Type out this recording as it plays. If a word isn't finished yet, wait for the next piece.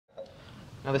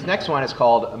Now this next one is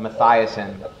called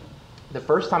Matthiasson. The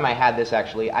first time I had this,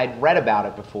 actually, I'd read about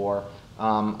it before.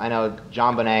 I know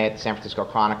John Bonet at the San Francisco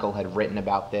Chronicle had written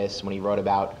about this when he wrote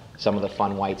about some of the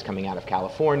fun whites coming out of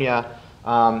California.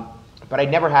 But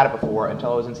I'd never had it before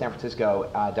until I was in San Francisco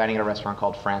dining at a restaurant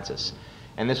called Francis.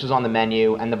 And this was on the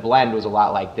menu, and the blend was a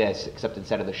lot like this, except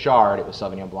instead of the Chard, it was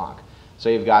Sauvignon Blanc. So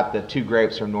you've got the two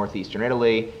grapes from northeastern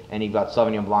Italy, and you've got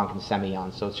Sauvignon Blanc and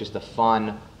Semillon. So it's just a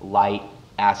fun, light,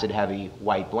 acid-heavy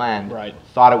white blend. Right.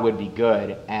 Thought it would be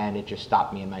good, and it just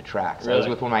stopped me in my tracks. Really? I was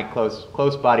with one of my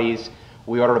close buddies.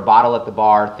 We ordered a bottle at the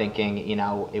bar thinking,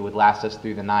 it would last us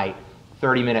through the night.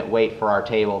 30-minute wait for our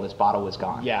table, this bottle was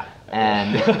gone. Yeah.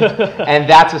 And and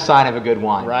that's a sign of a good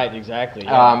wine. Right, exactly.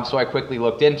 Yeah. So I quickly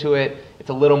looked into it. It's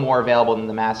a little more available than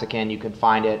the Matthiasson. You can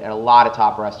find it at a lot of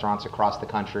top restaurants across the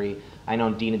country. I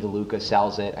know Dina DeLuca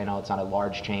sells it. I know it's not a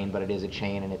large chain, but it is a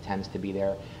chain, and it tends to be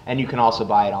there. And you can also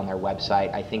buy it on their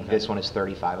website. I think this one is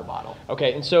 $35 a bottle.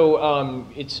 Okay, and so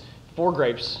it's 4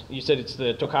 grapes. You said it's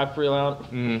the Tokai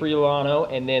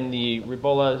Friulano and then the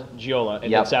Ribolla Giola,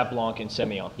 and then Sauv Blanc and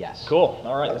Semillon. Yes. Cool.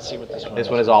 All right, let's see what this one is.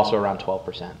 This one is also around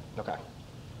 12%. Okay.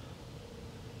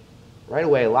 Right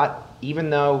away, even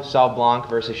though Sauv Blanc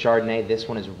versus Chardonnay, this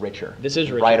one is richer. This is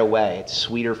richer. Right away. It's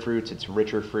sweeter fruits, it's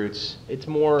richer fruits. It's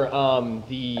more a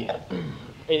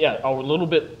little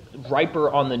bit riper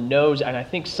on the nose, and I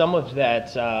think some of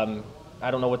that, I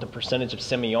don't know what the percentage of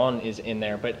Semillon is in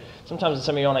there, but sometimes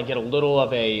in Semillon I get a little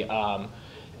of a,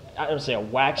 I don't say a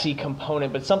waxy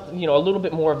component, but something, a little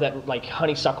bit more of that like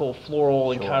honeysuckle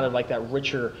floral and kind of like that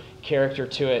richer character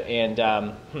to it, and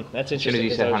that's interesting. As soon as you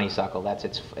said honeysuckle, that's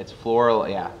it's floral,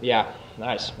 yeah. Yeah,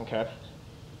 nice. Okay.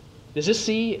 Does this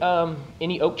see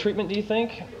any oak treatment? Do you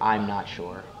think? I'm not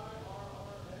sure.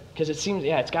 Because it seems,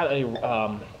 it's got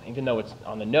a, even though it's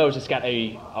on the nose, it's got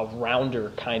a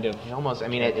rounder kind of.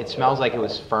 It smells like it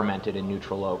was fermented in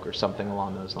neutral oak or something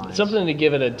along those lines. Something to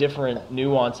give it a different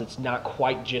nuance. It's not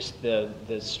quite just the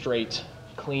straight,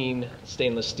 clean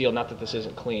stainless steel. Not that this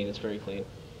isn't clean; it's very clean.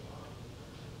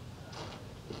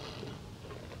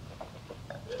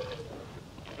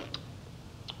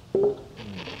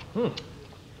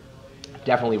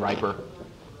 Definitely riper.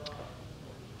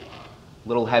 A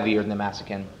little heavier than the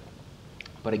Matthiasson.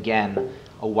 But again,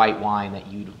 a white wine that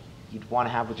you'd want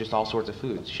to have with just all sorts of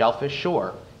foods. Shellfish,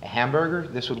 sure. A hamburger,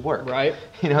 this would work. Right.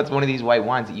 It's one of these white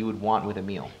wines that you would want with a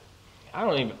meal.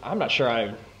 I'm not sure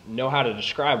I know how to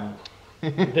describe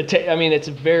the taste. It's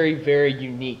a very, very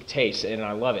unique taste, and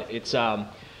I love it. It's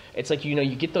like,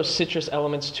 you get those citrus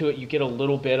elements to it. You get a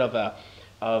little bit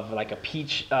of like a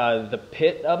peach, the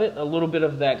pit of it, a little bit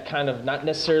of that kind of not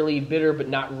necessarily bitter, but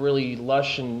not really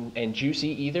lush and juicy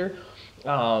either.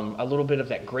 A little bit of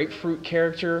that grapefruit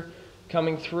character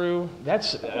coming through.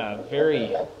 That's a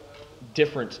very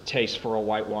different taste for a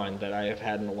white wine that I have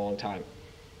had in a long time.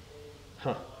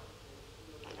 Huh.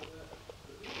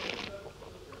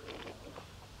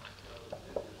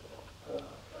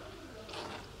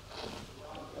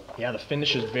 Yeah, the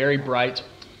finish is very bright.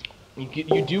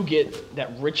 You do get that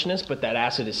richness, but that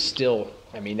acid is still,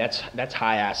 that's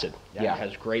high acid. That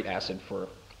has great acid for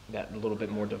that little bit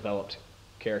more developed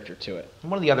character to it.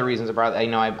 One of the other reasons about I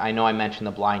know I mentioned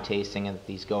the blind tasting and that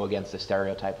these go against the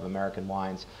stereotype of American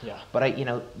wines. Yeah. But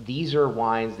these are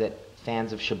wines that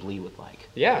fans of Chablis would like.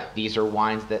 Yeah. These are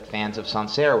wines that fans of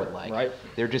Sancerre would like. Right.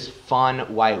 They're just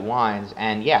fun white wines,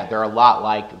 and they're a lot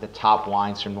like the top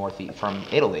wines from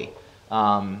Italy.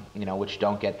 Which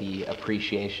don't get the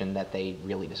appreciation that they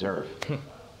really deserve.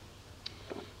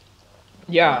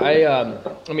 Yeah,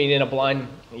 in a blind,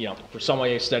 for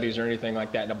sommelier studies or anything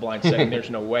like that, in a blind setting, there's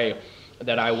no way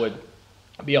that I would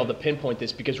be able to pinpoint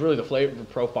this, because really the flavor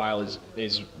profile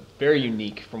is very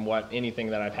unique from anything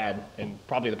that I've had in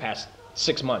probably the past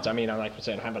 6 months. Like I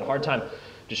said, I'm having a hard time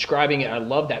describing it. I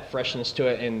love that freshness to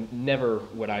it, and never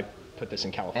would I put this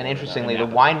in California. And interestingly, the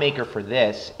winemaker for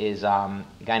this is a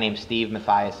guy named Steve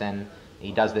Matthiasson.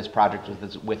 He does this project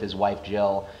with his wife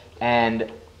Jill,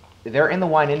 and they're in the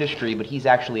wine industry, but he's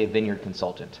actually a vineyard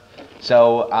consultant.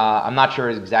 So I'm not sure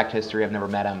his exact history. I've never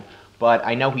met him, but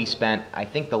I know he spent, I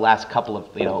think, the last couple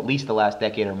of, at least the last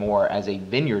decade or more, as a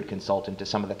vineyard consultant to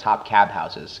some of the top cab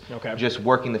houses. Okay. Just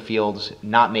working the fields,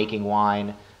 not making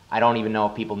wine. I don't even know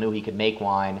if people knew he could make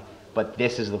wine. But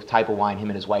this is the type of wine him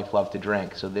and his wife love to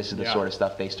drink, so this is the sort of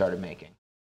stuff they started making.